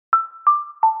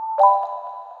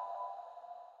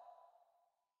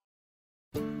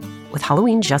With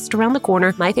Halloween just around the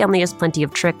corner, my family has plenty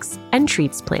of tricks and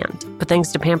treats planned. But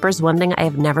thanks to Pampers, one thing I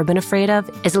have never been afraid of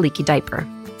is a leaky diaper.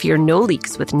 Fear no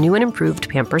leaks with new and improved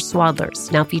Pampers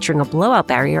Swaddlers, now featuring a blowout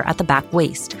barrier at the back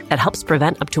waist that helps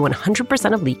prevent up to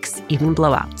 100% of leaks, even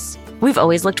blowouts. We've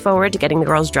always looked forward to getting the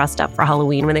girls dressed up for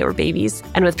Halloween when they were babies.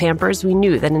 And with Pampers, we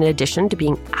knew that in addition to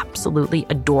being absolutely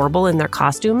adorable in their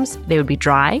costumes, they would be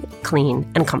dry,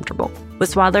 clean, and comfortable.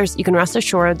 With Swaddlers, you can rest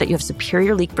assured that you have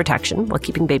superior leak protection while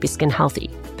keeping baby skin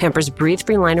healthy. Pampers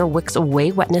Breathe-Free Liner wicks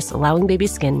away wetness, allowing baby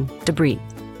skin to breathe,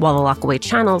 while the lock-away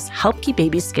channels help keep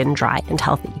baby skin dry and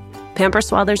healthy. Pampers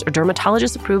Swaddlers are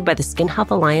dermatologist approved by the Skin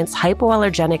Health Alliance,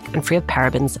 hypoallergenic, and free of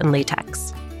parabens and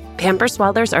latex. Pampers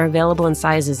Swaddlers are available in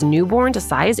sizes newborn to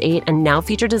size 8 and now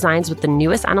feature designs with the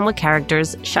newest animal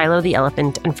characters, Shiloh the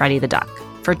elephant and Freddie the duck.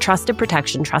 For trusted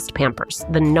protection, trust Pampers,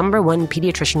 the #1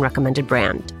 pediatrician recommended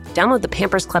brand. Download the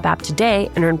Pampers Club app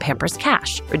today and earn Pampers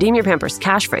Cash. Redeem your Pampers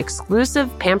Cash for exclusive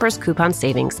Pampers coupon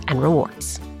savings and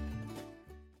rewards.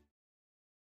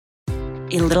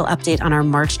 A little update on our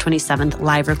March 27th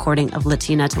live recording of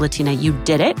Latina to Latina. You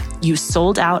did it. You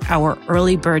sold out our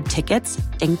early bird tickets.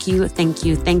 Thank you, thank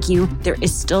you, thank you. There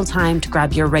is still time to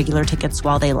grab your regular tickets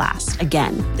while they last.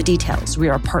 Again, the details. We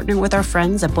are partnering with our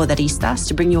friends at Poderistas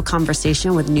to bring you a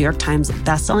conversation with New York Times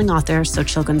bestselling author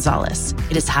Xochitl Gonzalez.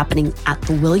 It is happening at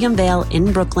the William Vale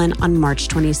in Brooklyn on March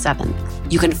 27th.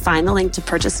 You can find the link to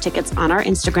purchase tickets on our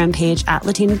Instagram page at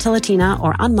Latina to Latina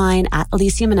or on mine at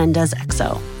Alicia Menendez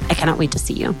XO. I cannot wait to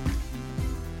see you.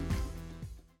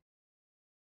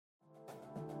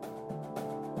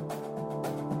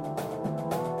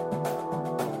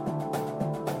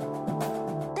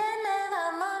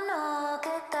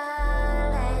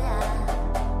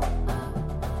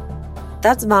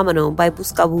 That's Vámonos by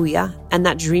Buscabulla, and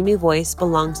that dreamy voice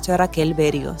belongs to Raquel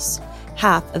Berrios,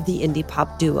 half of the indie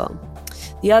pop duo.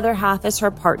 The other half is her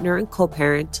partner and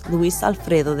co-parent, Luis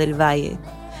Alfredo Del Valle.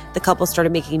 The couple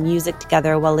started making music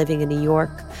together while living in New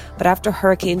York, but after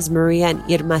Hurricanes Maria and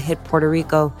Irma hit Puerto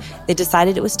Rico, they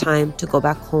decided it was time to go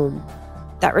back home.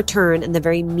 That return and the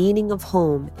very meaning of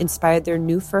home inspired their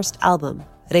new first album,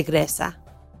 Regresa.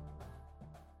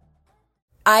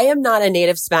 I am not a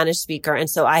native Spanish speaker, and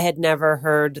so I had never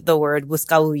heard the word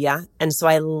Buscabulla, and so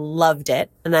I loved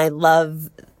it, and I love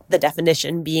the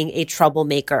definition being a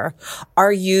troublemaker.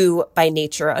 Are you, by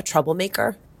nature, a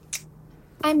troublemaker?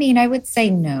 I mean, I would say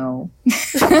no.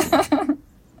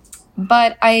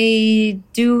 But I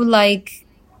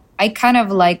kind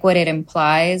of like what it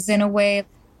implies in a way.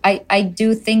 I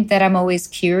do think that I'm always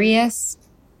curious.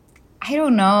 I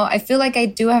don't know. I feel like I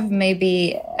do have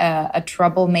maybe a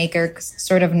troublemaker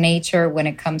sort of nature when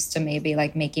it comes to maybe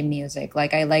like making music.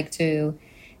 Like I like to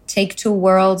take two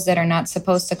worlds that are not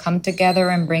supposed to come together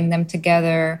and bring them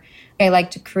together. I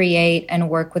like to create and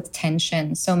work with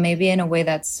tension. So maybe in a way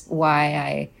that's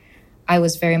why I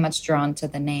was very much drawn to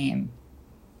the name.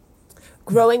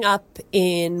 Growing up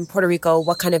in Puerto Rico,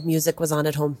 what kind of music was on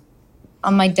at home?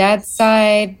 On my dad's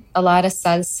side, a lot of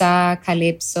salsa,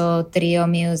 calypso, trio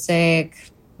music,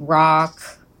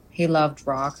 rock. He loved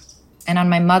rock. And on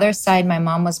my mother's side, my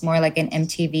mom was more like an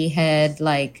MTV head.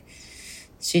 Like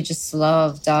she just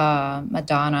loved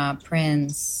Madonna,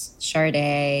 Prince,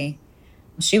 Sade.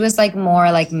 She was like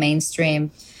more like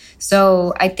mainstream.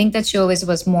 So I think that she always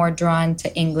was more drawn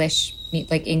to English,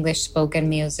 like English spoken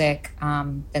music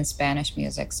than Spanish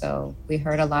music. So we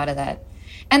heard a lot of that.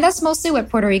 And that's mostly what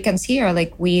Puerto Ricans hear.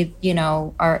 Like we,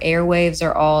 our airwaves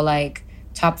are all like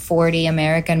top 40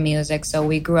 American music. So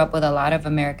we grew up with a lot of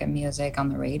American music on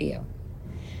the radio.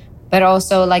 But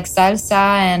also like salsa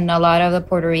and a lot of the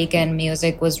Puerto Rican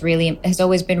music has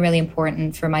always been really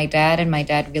important for my dad. And my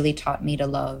dad really taught me to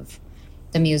love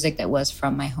the music that was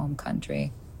from my home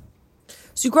country.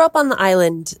 So you grew up on the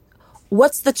island.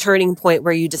 What's the turning point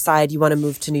where you decide you want to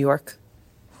move to New York?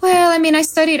 Well, I mean, I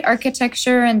studied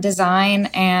architecture and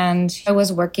design, and I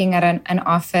was working at an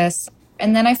office.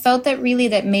 And then I felt that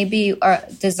maybe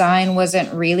design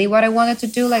wasn't really what I wanted to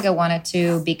do. Like I wanted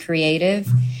to be creative.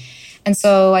 And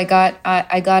so I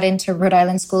got into Rhode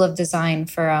Island School of Design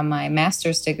for my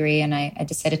master's degree, and I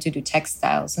decided to do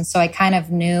textiles. And so I kind of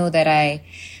knew that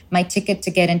my ticket to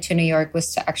get into New York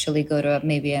was to actually go to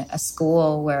maybe a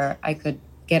school where I could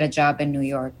get a job in New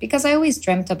York, because I always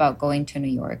dreamt about going to New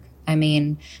York. I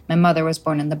mean, my mother was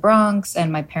born in the Bronx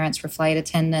and my parents were flight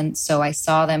attendants. So I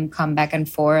saw them come back and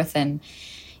forth. And,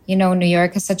 New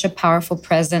York has such a powerful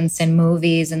presence in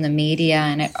movies and the media.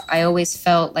 And I always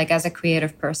felt like as a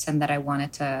creative person that I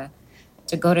wanted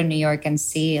to go to New York and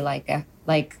see I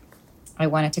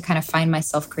wanted to kind of find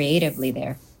myself creatively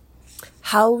there.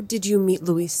 How did you meet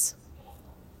Luis?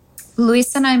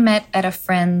 Luis and I met at a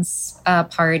friend's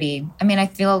party. I mean, I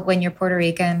feel when you're Puerto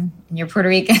Rican,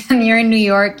 you're in New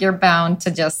York, you're bound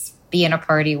to just be in a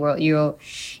party where you'll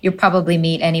probably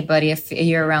meet anybody if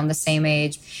you're around the same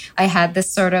age. I had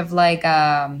this sort of like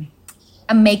a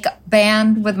makeup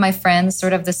band with my friends,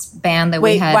 sort of this band that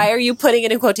we had. Wait, why are you putting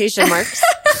it in quotation marks?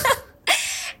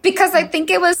 Because I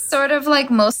think it was sort of like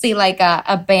mostly like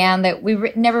a band that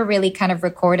we never really kind of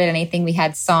recorded anything. We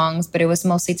had songs, but it was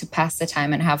mostly to pass the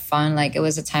time and have fun. Like it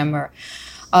was a time where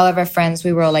all of our friends,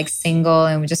 we were all like single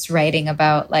and we're just writing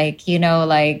about like, you know,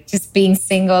 like just being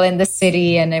single in the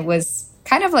city. And it was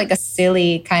kind of like a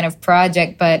silly kind of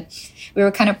project, but we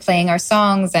were kind of playing our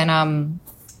songs and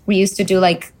we used to do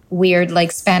like weird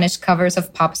like Spanish covers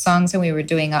of pop songs. And we were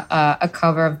doing a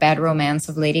cover of Bad Romance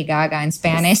of Lady Gaga in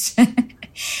Spanish.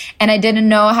 And I didn't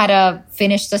know how to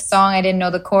finish the song. I didn't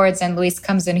know the chords. And Luis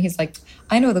comes in. He's like,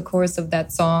 I know the chorus of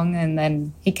that song. And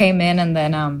then he came in and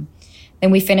then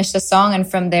we finished the song. And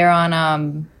from there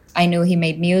on, I knew he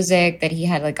made music, that he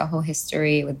had like a whole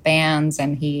history with bands.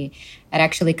 And he had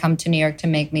actually come to New York to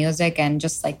make music. And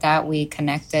just like that, we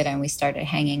connected and we started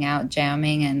hanging out,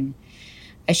 jamming. And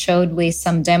I showed Luis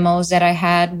some demos that I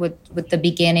had with the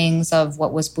beginnings of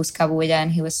what was Buscabulla,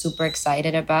 and he was super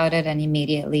excited about it. And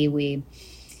immediately we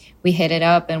hit it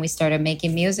up and we started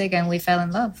making music and we fell in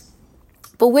love.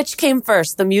 But which came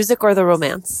first, the music or the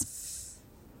romance?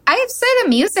 I'd say the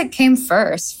music came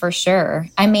first, for sure.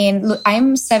 I mean,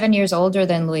 I'm 7 years older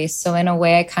than Luis, so in a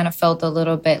way I kind of felt a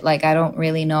little bit like I don't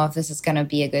really know if this is going to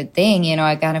be a good thing. You know,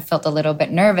 I kind of felt a little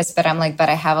bit nervous, but I'm like, but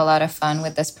I have a lot of fun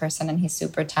with this person and he's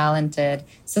super talented.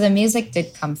 So the music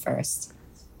did come first.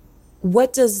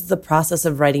 What does the process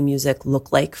of writing music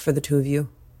look like for the two of you?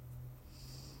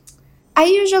 I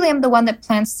usually am the one that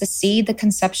plants the seed, the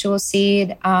conceptual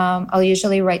seed. I'll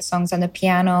usually write songs on the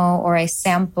piano or I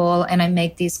sample and I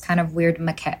make these kind of weird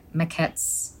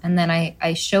maquettes. And then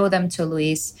I show them to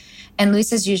Luis. And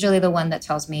Luis is usually the one that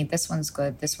tells me, this one's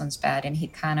good, this one's bad. And he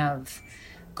kind of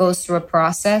goes through a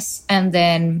process. And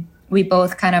then we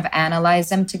both kind of analyze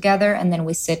them together. And then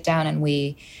we sit down and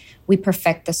we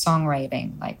perfect the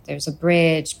songwriting. Like there's a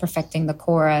bridge, perfecting the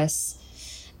chorus.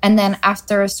 And then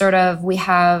after sort of we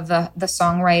have the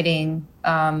songwriting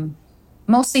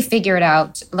mostly figured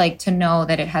out, like to know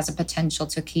that it has a potential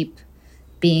to keep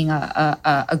being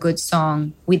a good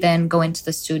song, we then go into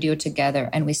the studio together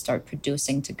and we start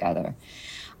producing together.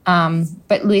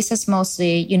 But Luis is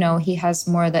mostly, you know, he has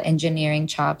more of the engineering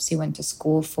chops. He went to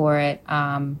school for it.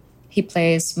 He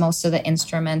plays most of the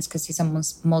instruments because he's a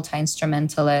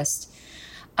multi-instrumentalist.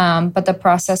 But the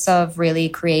process of really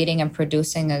creating and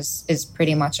producing is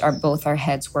pretty much both our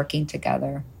heads working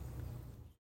together.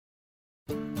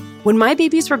 When my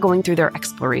babies were going through their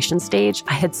exploration stage,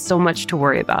 I had so much to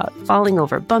worry about. Falling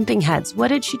over, bumping heads. What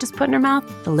did she just put in her mouth?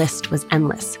 The list was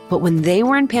endless. But when they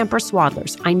were in Pampers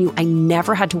Swaddlers, I knew I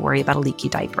never had to worry about a leaky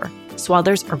diaper.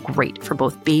 Swaddlers are great for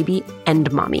both baby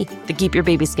and mommy. They keep your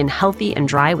baby's skin healthy and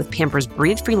dry with Pampers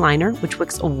Breathe-Free Liner, which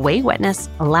wicks away wetness,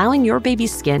 allowing your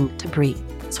baby's skin to breathe.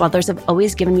 Swaddlers have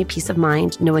always given me peace of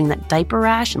mind knowing that diaper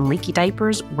rash and leaky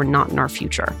diapers were not in our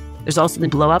future. There's also the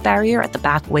blowout barrier at the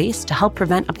back waist to help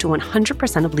prevent up to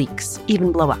 100% of leaks,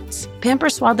 even blowouts.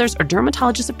 Pampers Swaddlers are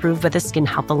dermatologist approved by the Skin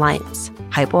Health Alliance,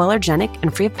 hypoallergenic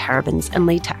and free of parabens and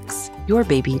latex. Your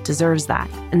baby deserves that.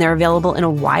 And they're available in a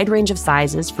wide range of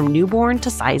sizes from newborn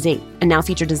to size 8, and now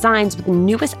feature designs with the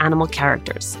newest animal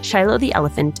characters, Shiloh the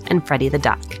elephant and Freddie the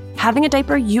duck. Having a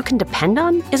diaper you can depend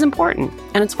on is important,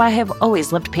 and it's why I have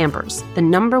always loved Pampers, the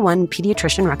 #1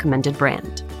 pediatrician recommended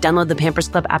brand. Download the Pampers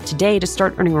Club app today to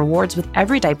start earning rewards with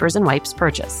every diapers and wipes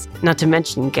purchase. Not to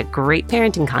mention, get great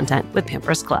parenting content with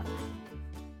Pampers Club.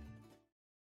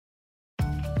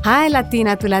 Hi,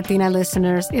 Latina to Latina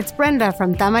listeners. It's Brenda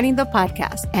from Tamarindo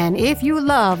Podcast. And if you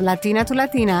love Latina to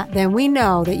Latina, then we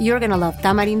know that you're going to love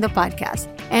Tamarindo Podcast.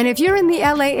 And if you're in the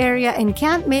LA area and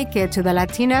can't make it to the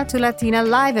Latina to Latina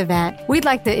live event, we'd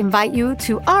like to invite you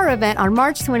to our event on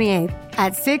March 28th.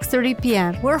 At 6:30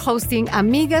 p.m., we're hosting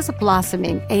Amigas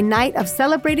Blossoming, a night of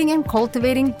celebrating and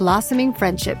cultivating blossoming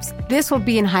friendships. This will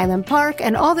be in Highland Park,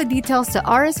 and all the details to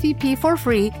RSVP for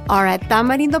free are at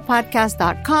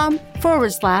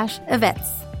tamarindopodcast.com/events.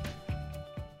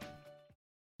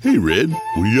 Hey, Red,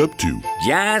 what are you up to?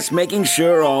 Just making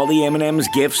sure all the M&M's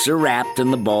gifts are wrapped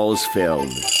and the ball's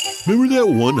filled. Remember that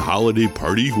one holiday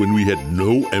party when we had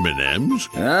no M&Ms?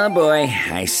 Oh boy,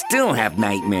 I still have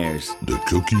nightmares. The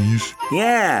cookies?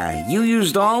 Yeah, you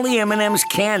used all the M&M's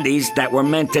candies that were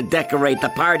meant to decorate the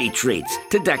party treats,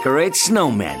 to decorate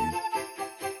snowmen.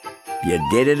 You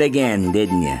did it again,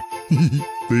 didn't you?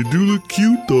 They do look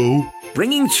cute, though.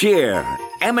 bringing cheer.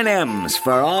 M&M's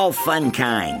for all fun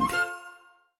kind.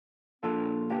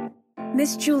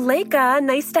 Miss Juleka,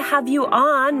 nice to have you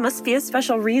on. Must be a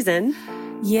special reason.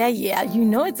 Yeah, you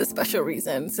know it's a special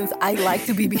reason since I like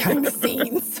to be behind the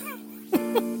scenes.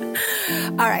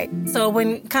 All right, so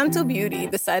when Cantu Beauty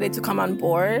decided to come on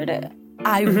board,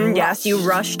 Yes, you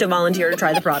rushed to volunteer to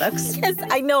try the products. Yes,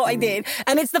 I know I did.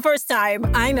 And it's the first time,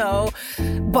 I know.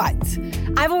 But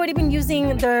I've already been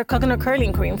using their coconut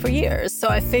curling cream for years, so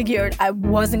I figured I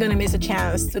wasn't going to miss a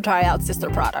chance to try out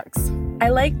sister products. I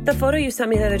liked the photo you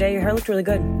sent me the other day. Your hair looked really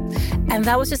good. And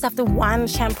that was just after one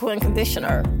shampoo and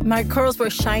conditioner. My curls were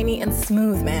shiny and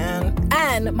smooth, man.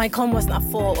 And my comb was not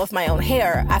full of my own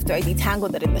hair after I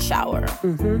detangled it in the shower.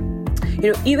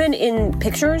 You know, even in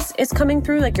pictures, it's coming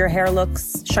through. Like, your hair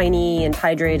looks shiny and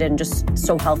hydrated and just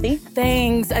so healthy.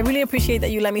 Thanks. I really appreciate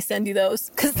that you let me send you those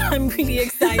because I'm really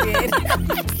excited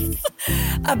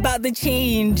about the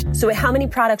change. So wait, how many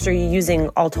products are you using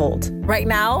all told? Right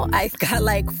now, I've got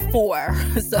like 4.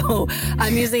 So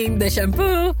I'm using the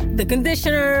shampoo, the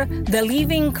conditioner, the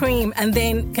leave-in cream, and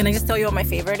then, can I just tell you what my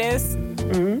favorite is?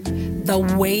 The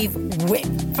Wave Whip.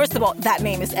 First of all, that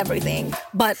name is everything.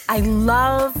 But I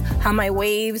love how my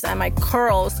waves and my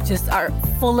curls just are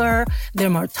fuller.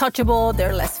 They're more touchable.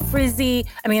 They're less frizzy.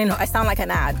 I mean, I know I sound like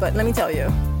an ad, but let me tell you.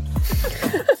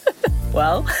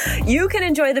 Well, you can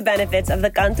enjoy the benefits of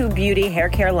the Cantu Beauty hair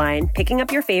care line, picking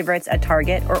up your favorites at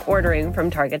Target or ordering from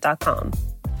Target.com.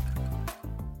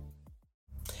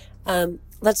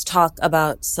 Let's talk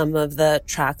about some of the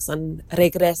tracks on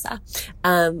Regresa.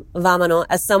 Vámonos.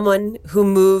 As someone who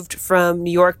moved from New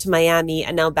York to Miami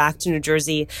and now back to New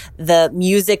Jersey, the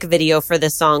music video for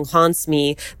this song haunts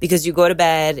me because you go to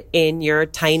bed in your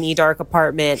tiny, dark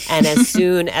apartment, and as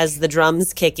soon as the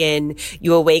drums kick in,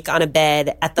 you awake on a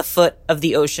bed at the foot of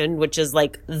the ocean, which is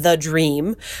like the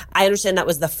dream. I understand that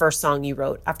was the first song you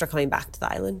wrote after coming back to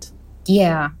the island.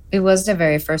 Yeah, it was the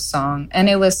very first song. And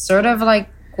it was sort of like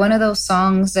one of those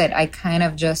songs that I kind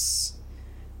of just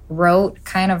wrote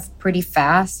kind of pretty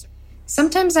fast.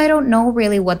 Sometimes I don't know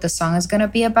really what the song is going to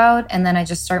be about, and then I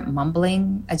just start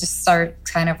mumbling. I just start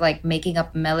kind of like making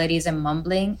up melodies and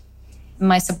mumbling.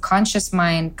 My subconscious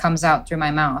mind comes out through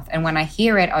my mouth, and when I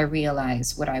hear it, I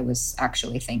realize what I was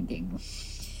actually thinking.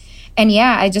 And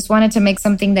yeah, I just wanted to make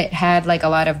something that had like a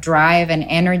lot of drive and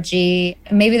energy.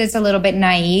 Maybe that's a little bit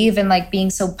naive and like being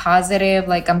so positive,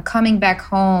 like I'm coming back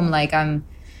home, like I'm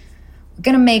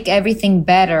gonna make everything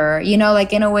better, you know,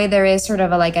 like in a way there is sort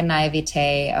of a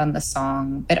naivete on the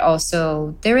song, but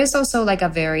also there is also like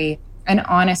an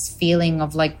honest feeling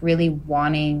of like really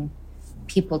wanting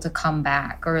people to come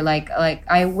back, or like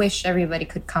I wish everybody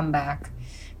could come back.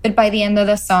 But by the end of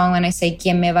the song, when I say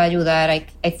 ¿Quién me va a ayudar?,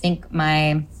 I think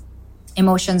my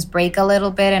emotions break a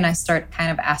little bit and I start kind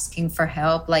of asking for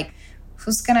help, like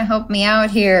who's gonna help me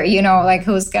out here, you know, like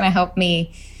who's gonna help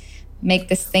me make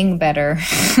this thing better.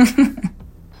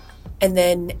 And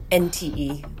then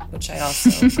NTE, which I also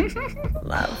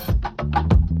love.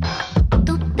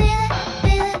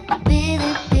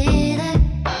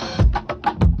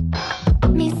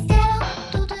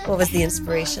 What was the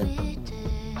inspiration?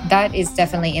 That is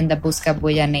definitely in the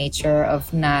Buscabulla nature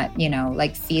of not, you know,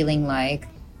 like feeling like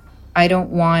I don't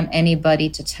want anybody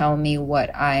to tell me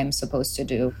what I am supposed to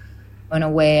do. In a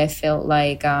way, I felt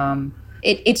like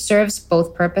it serves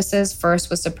both purposes. First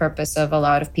was the purpose of a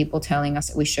lot of people telling us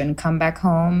that we shouldn't come back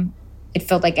home. It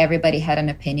felt like everybody had an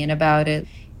opinion about it.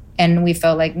 And we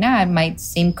felt like, it might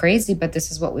seem crazy, but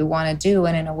this is what we want to do.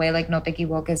 And in a way, like, no te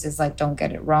equivoques is like, don't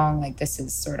get it wrong. Like, this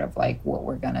is sort of like what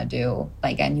we're going to do.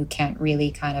 Like, and you can't really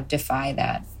kind of defy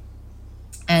that.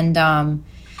 And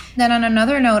then on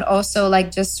another note, also,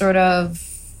 like, just sort of,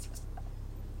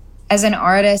 as an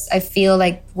artist, I feel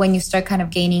like when you start kind of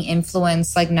gaining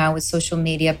influence, like now with social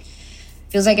media, it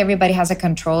feels like everybody has a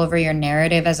control over your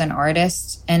narrative as an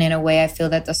artist. And in a way, I feel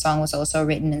that the song was also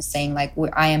written in saying, like,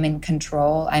 I am in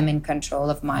control. I'm in control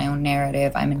of my own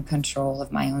narrative. I'm in control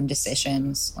of my own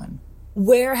decisions.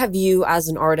 Where have you, as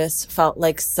an artist, felt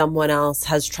like someone else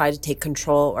has tried to take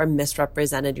control or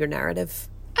misrepresented your narrative?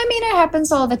 I mean, it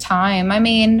happens all the time. I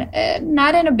mean,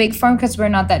 not in a big form because we're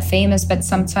not that famous, but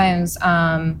sometimes,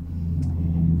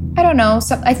 I don't know.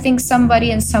 So I think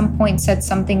somebody at some point said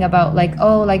something about like,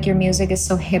 oh, like your music is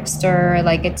so hipster.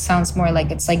 Like it sounds more like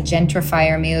it's like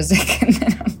gentrifier music. And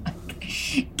then I'm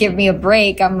like, give me a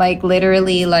break. I'm like,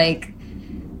 literally like,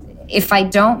 if I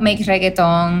don't make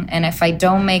reggaeton and if I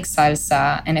don't make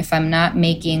salsa and if I'm not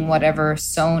making whatever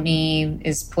Sony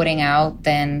is putting out,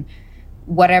 then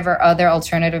whatever other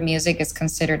alternative music is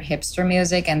considered hipster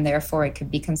music, and therefore it could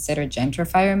be considered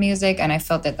gentrifier music. And I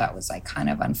felt that that was like kind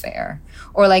of unfair.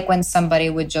 Or like when somebody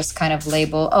would just kind of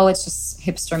label, oh, it's just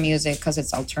hipster music because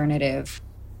it's alternative.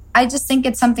 I just think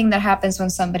it's something that happens when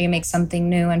somebody makes something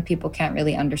new and people can't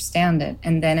really understand it.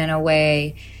 And then in a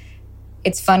way,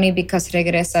 it's funny because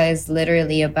Regresa is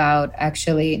literally about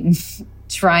actually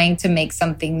trying to make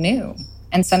something new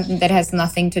and something that has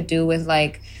nothing to do with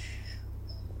like,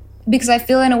 because I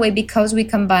feel in a way, because we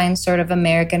combine sort of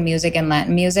American music and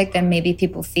Latin music, then maybe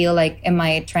people feel like, am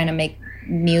I trying to make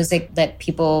music that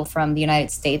people from the United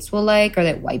States will like or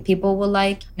that white people will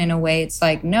like? And in a way, it's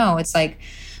like, no, it's like,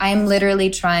 I'm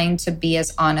literally trying to be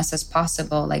as honest as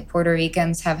possible. Like Puerto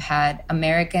Ricans have had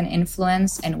American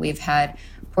influence and we've had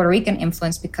Puerto Rican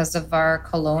influence because of our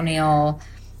colonial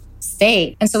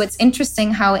state. And so it's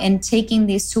interesting how in taking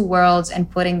these two worlds and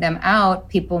putting them out,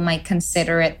 people might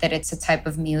consider it that it's a type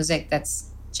of music that's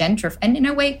gentrified. And in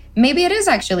a way, maybe it is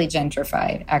actually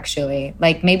gentrified, actually.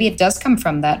 Like maybe it does come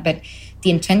from that, but the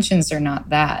intentions are not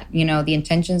that. You know, the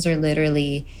intentions are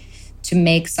literally to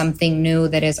make something new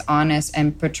that is honest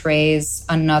and portrays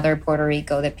another Puerto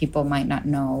Rico that people might not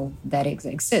know that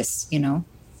exists, you know?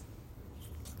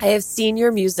 I have seen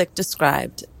your music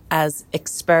described as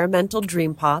experimental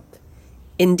dream pop,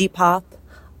 indie pop,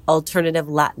 alternative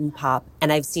Latin pop,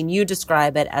 and I've seen you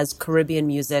describe it as Caribbean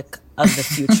music of the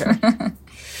future.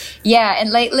 Yeah, and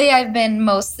lately I've been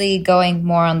mostly going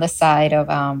more on the side of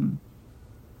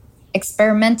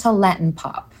experimental Latin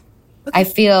pop. Okay. I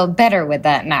feel better with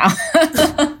that now.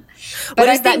 What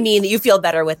does that mean that you feel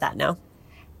better with that now?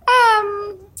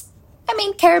 I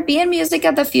mean, Caribbean music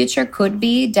of the future could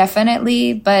be,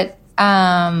 definitely. But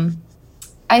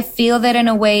I feel that in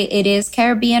a way it is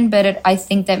Caribbean, but I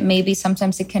think that maybe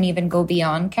sometimes it can even go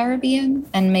beyond Caribbean.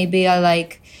 And maybe I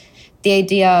like the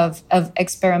idea of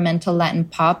experimental Latin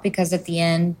pop because at the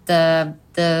end, the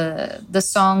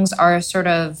songs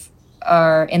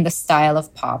are in the style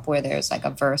of pop where there's like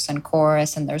a verse and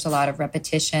chorus and there's a lot of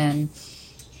repetition.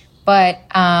 But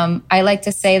I like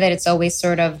to say that it's always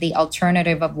sort of the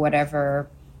alternative of whatever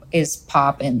is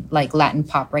pop and like Latin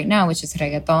pop right now, which is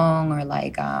reggaeton or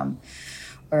like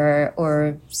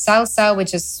or salsa,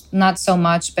 which is not so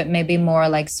much, but maybe more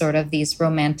like sort of these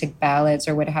romantic ballads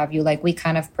or what have you. Like we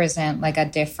kind of present like a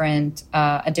different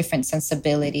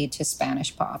sensibility to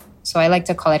Spanish pop. So I like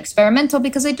to call it experimental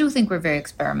because I do think we're very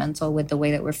experimental with the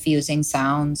way that we're fusing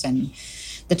sounds and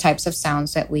the types of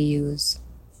sounds that we use.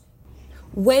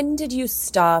 When did you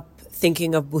stop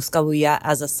thinking of Buscabulla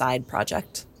as a side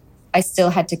project? I still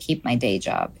had to keep my day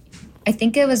job. I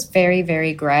think it was very,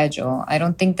 very gradual. I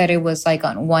don't think that it was like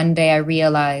on one day I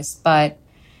realized, but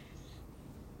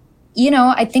you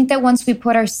know, I think that once we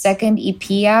put our second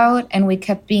EP out and we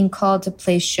kept being called to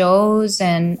play shows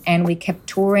and we kept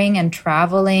touring and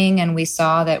traveling and we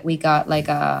saw that we got like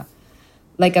a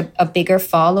bigger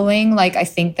following, like I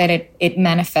think that it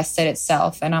manifested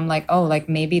itself. And I'm like, oh, like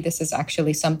maybe this is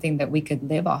actually something that we could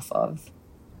live off of.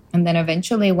 And then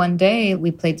eventually one day we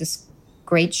played this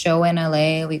great show in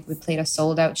LA. We played a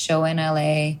sold out show in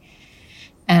LA.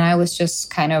 And I was just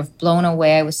kind of blown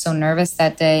away. I was so nervous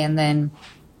that day. And then,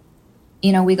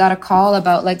 you know, we got a call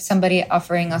about like somebody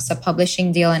offering us a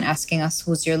publishing deal and asking us,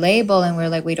 who's your label? And we're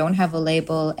like, we don't have a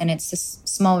label. And it's this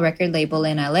small record label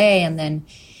in LA. And then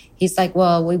he's like,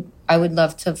 well, I would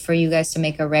love for you guys to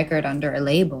make a record under a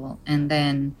label. And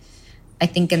then I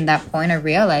think in that point I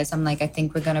realized, I'm like, I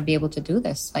think we're going to be able to do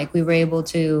this. Like we were able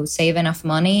to save enough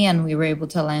money and we were able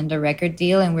to land a record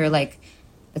deal. And we were like,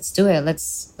 let's do it.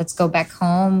 Let's go back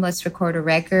home. Let's record a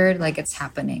record. Like it's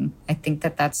happening. I think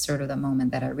that that's sort of the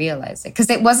moment that I realized it.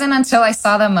 Because it wasn't until I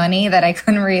saw the money that I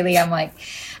couldn't really, I'm like,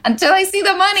 until I see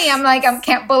the money, I'm like, I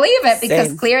can't believe it. Because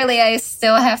Same. Clearly I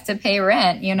still have to pay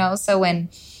rent, you know? So when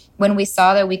we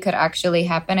saw that we could actually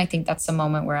happen, I think that's the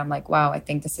moment where I'm like, wow, I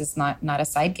think this is not a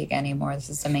side gig anymore. This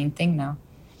is the main thing now.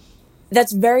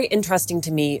 That's very interesting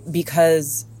to me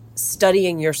because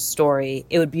studying your story,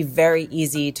 it would be very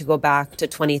easy to go back to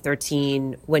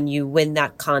 2013 when you win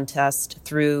that contest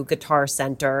through Guitar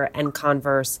Center and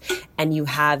Converse and you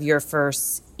have your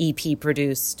first EP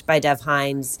produced by Dev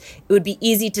Hynes. It would be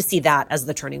easy to see that as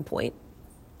the turning point.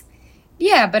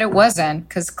 Yeah, but it wasn't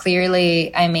because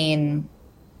clearly, I mean,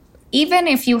 even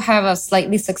if you have a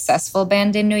slightly successful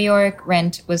band in New York,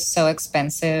 rent was so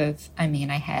expensive. I mean,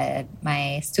 I had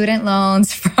my student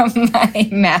loans from my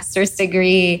master's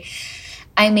degree.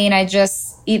 I mean,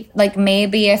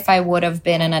 maybe if I would have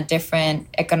been in a different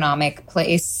economic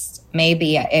place,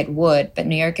 maybe it would. But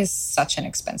New York is such an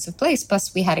expensive place.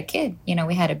 Plus, we had a kid, you know,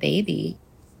 we had a baby.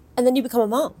 And then you become a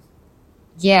mom.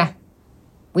 Yeah.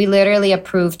 We literally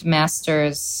approved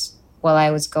masters while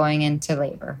I was going into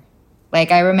labor.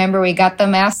 Like, I remember we got the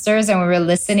masters and we were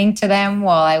listening to them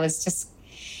while I was just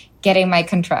getting my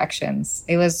contractions.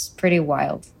 It was pretty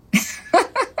wild.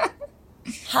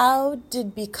 How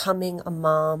did becoming a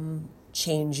mom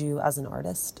change you as an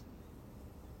artist?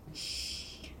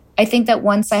 I think that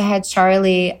once I had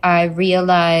Charlie, I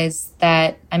realized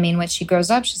that, I mean, when she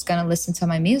grows up, she's going to listen to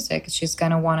my music. She's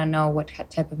going to want to know what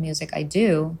type of music I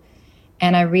do.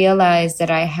 And I realized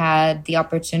that I had the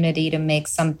opportunity to make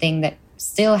something that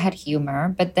still had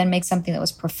humor, but then make something that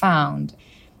was profound.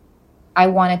 I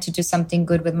wanted to do something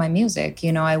good with my music.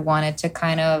 You know, I wanted to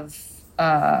kind of,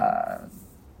 I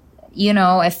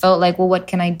felt like, well, what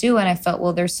can I do? And I felt,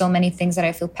 well, there's so many things that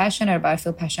I feel passionate about. I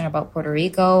feel passionate about Puerto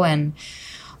Rico and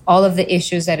all of the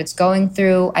issues that it's going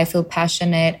through. I feel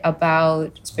passionate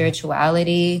about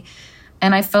spirituality.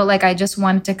 And I felt like I just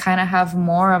wanted to kind of have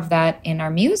more of that in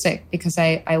our music, because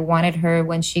I wanted her,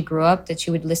 when she grew up, that she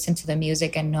would listen to the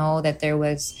music and know that there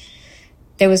was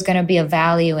going to be a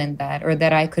value in that, or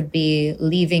that I could be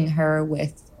leaving her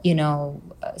with,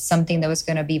 something that was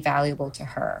going to be valuable to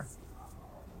her.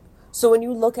 So when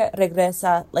you look at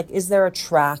Regresa, like, is there a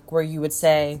track where you would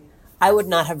say, I would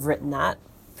not have written that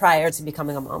prior to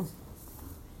becoming a mom?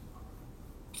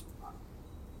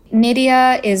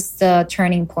 Nidia is the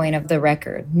turning point of the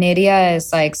record. Nidia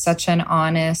is like such an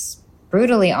honest,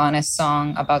 brutally honest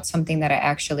song about something that I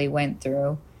actually went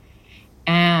through.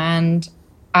 And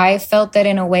I felt that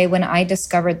in a way, when I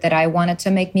discovered that I wanted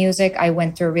to make music, I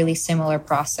went through a really similar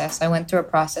process. I went through a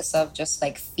process of just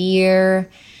like fear,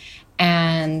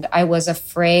 and I was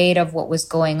afraid of what was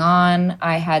going on.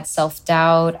 I had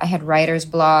self-doubt. I had writer's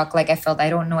block. Like, I felt, I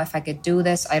don't know if I could do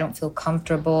this. I don't feel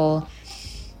comfortable.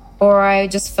 Or I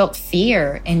just felt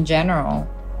fear in general.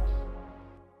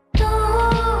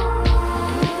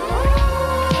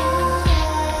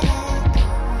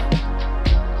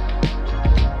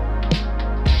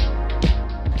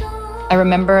 I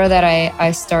remember that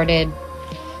I started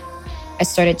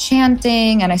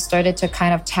chanting, and I started to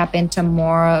kind of tap into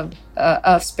more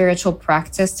of spiritual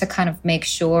practice to kind of make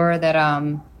sure that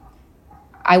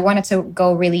I wanted to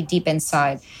go really deep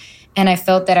inside. And I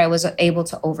felt that I was able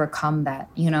to overcome that,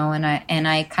 and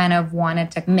I kind of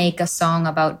wanted to make a song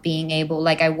about being able,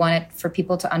 like, I wanted for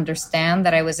people to understand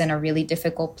that I was in a really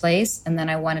difficult place. And then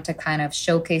I wanted to kind of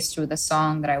showcase through the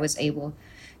song that I was able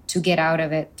to get out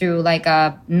of it through like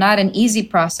not an easy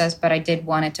process, but I did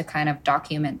want it to kind of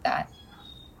document that.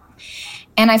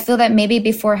 And I feel that maybe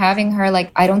before having her,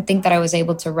 like, I don't think that I was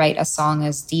able to write a song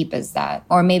as deep as that.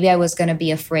 Or maybe I was going to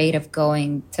be afraid of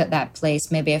going to that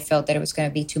place. Maybe I felt that it was going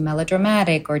to be too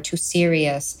melodramatic or too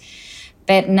serious.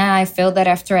 But now I feel that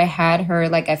after I had her,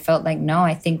 like, I felt like, no,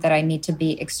 I think that I need to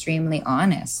be extremely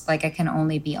honest. Like, I can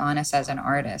only be honest as an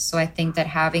artist. So I think that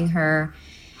having her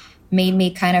made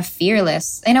me kind of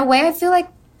fearless. In a way, I feel like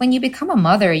when you become a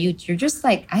mother, you're just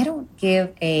like, I don't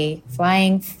give a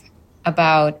flying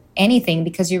about anything,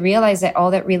 because you realize that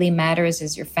all that really matters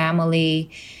is your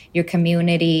family, your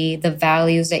community, the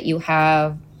values that you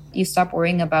have. You stop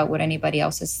worrying about what anybody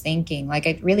else is thinking. Like,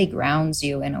 it really grounds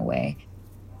you in a way.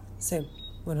 Same,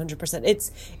 100%.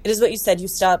 It is what you said. You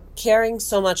stop caring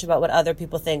so much about what other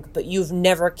people think, but you've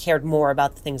never cared more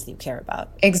about the things that you care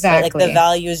about. Exactly. Right? Like, the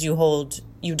values you hold,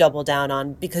 you double down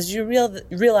on, because you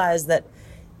realize that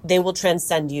they will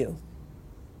transcend you.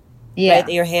 Yeah. Right?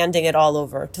 That you're handing it all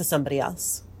over to somebody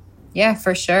else. Yeah,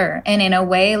 for sure. And in a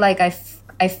way, like,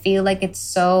 I feel like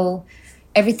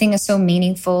everything is so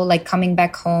meaningful, like coming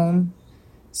back home.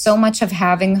 So much of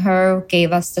having her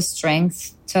gave us the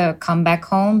strength to come back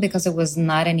home, because it was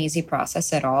not an easy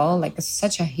process at all. Like, it's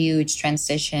such a huge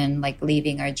transition, like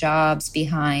leaving our jobs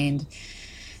behind,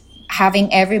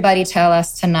 having everybody tell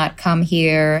us to not come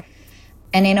here.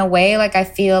 And in a way, like, I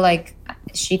feel like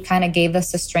she kind of gave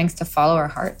us the strength to follow our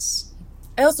hearts.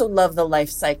 I also love the life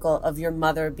cycle of your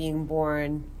mother being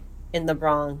born in the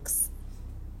Bronx,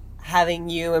 having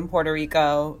you in Puerto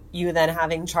Rico, you then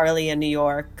having Charlie in New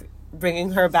York,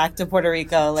 bringing her back to Puerto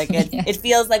Rico. Like, it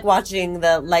feels like watching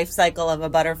the life cycle of a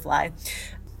butterfly.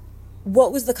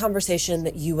 What was the conversation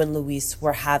that you and Luis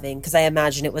were having? Because I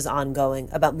imagine it was ongoing,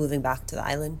 about moving back to the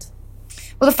island.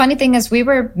 Well, the funny thing is, we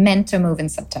were meant to move in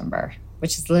September,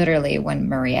 which is literally when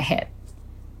Maria hit.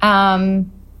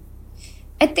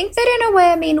 I think that in a way,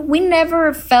 I mean, we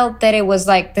never felt that it was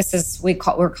like,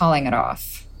 we're calling it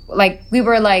off. Like,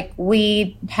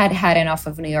 we had enough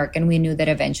of New York, and we knew that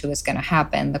eventually it was going to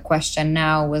happen. The question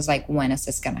now was like, when is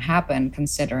this going to happen,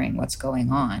 considering what's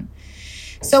going on?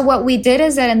 So what we did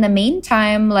is that in the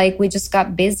meantime, like, we just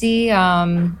got busy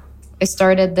I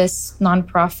started this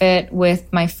nonprofit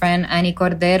with my friend Annie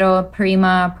Cordero,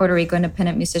 Prima, Puerto Rico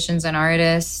independent musicians and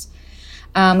artists.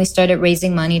 We started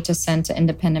raising money to send to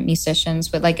independent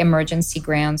musicians with like emergency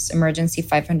grants, emergency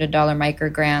 $500 micro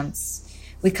grants.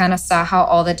 We kind of saw how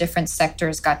all the different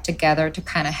sectors got together to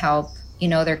kind of help, you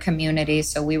know, their communities.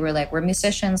 So we were like, we're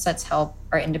musicians, let's help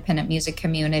our independent music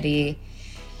community.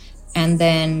 And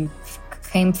then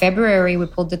came February, we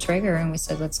pulled the trigger and we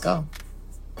said, let's go.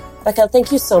 Raquel,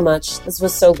 thank you so much. This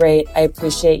was so great. I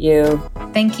appreciate you.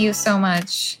 Thank you so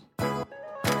much.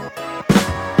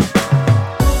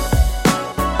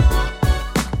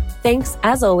 Thanks,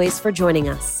 as always, for joining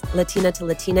us. Latina to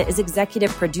Latina is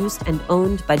executive produced and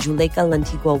owned by Juleka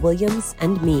Lantigua-Williams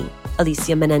and me,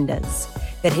 Alicia Menendez.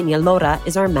 Virginia Lora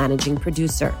is our managing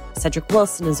producer. Cedric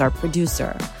Wilson is our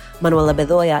producer. Manuela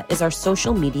Bedoya is our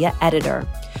social media editor.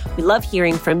 We love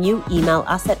hearing from you. Email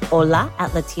us at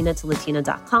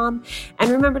hola@latinatolatina.com.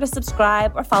 And remember to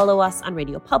subscribe or follow us on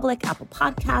Radio Public, Apple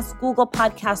Podcasts, Google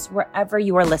Podcasts, wherever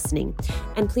you are listening.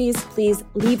 And please, please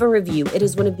leave a review. It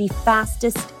is one of the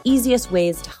fastest, easiest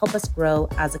ways to help us grow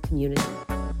as a community.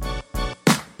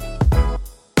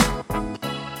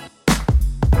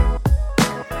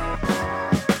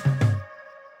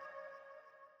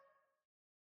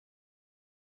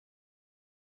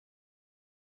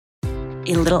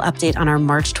 A little update on our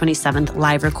March 27th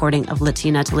live recording of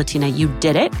Latina to Latina. You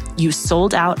did it. You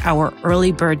sold out our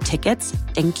early bird tickets.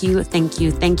 Thank you, thank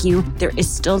you, thank you. There is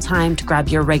still time to grab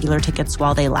your regular tickets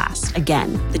while they last.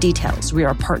 Again, the details. We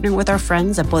are partnering with our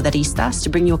friends at Poderistas to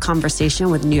bring you a conversation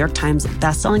with New York Times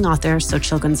bestselling author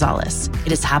Xochitl Gonzalez.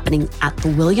 It is happening at the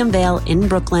William Vale in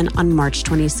Brooklyn on March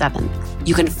 27th.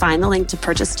 You can find the link to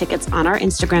purchase tickets on our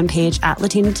Instagram page at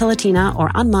Latina to Latina or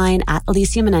on mine at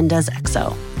Alicia Menendez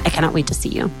XO. I cannot wait to see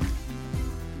you.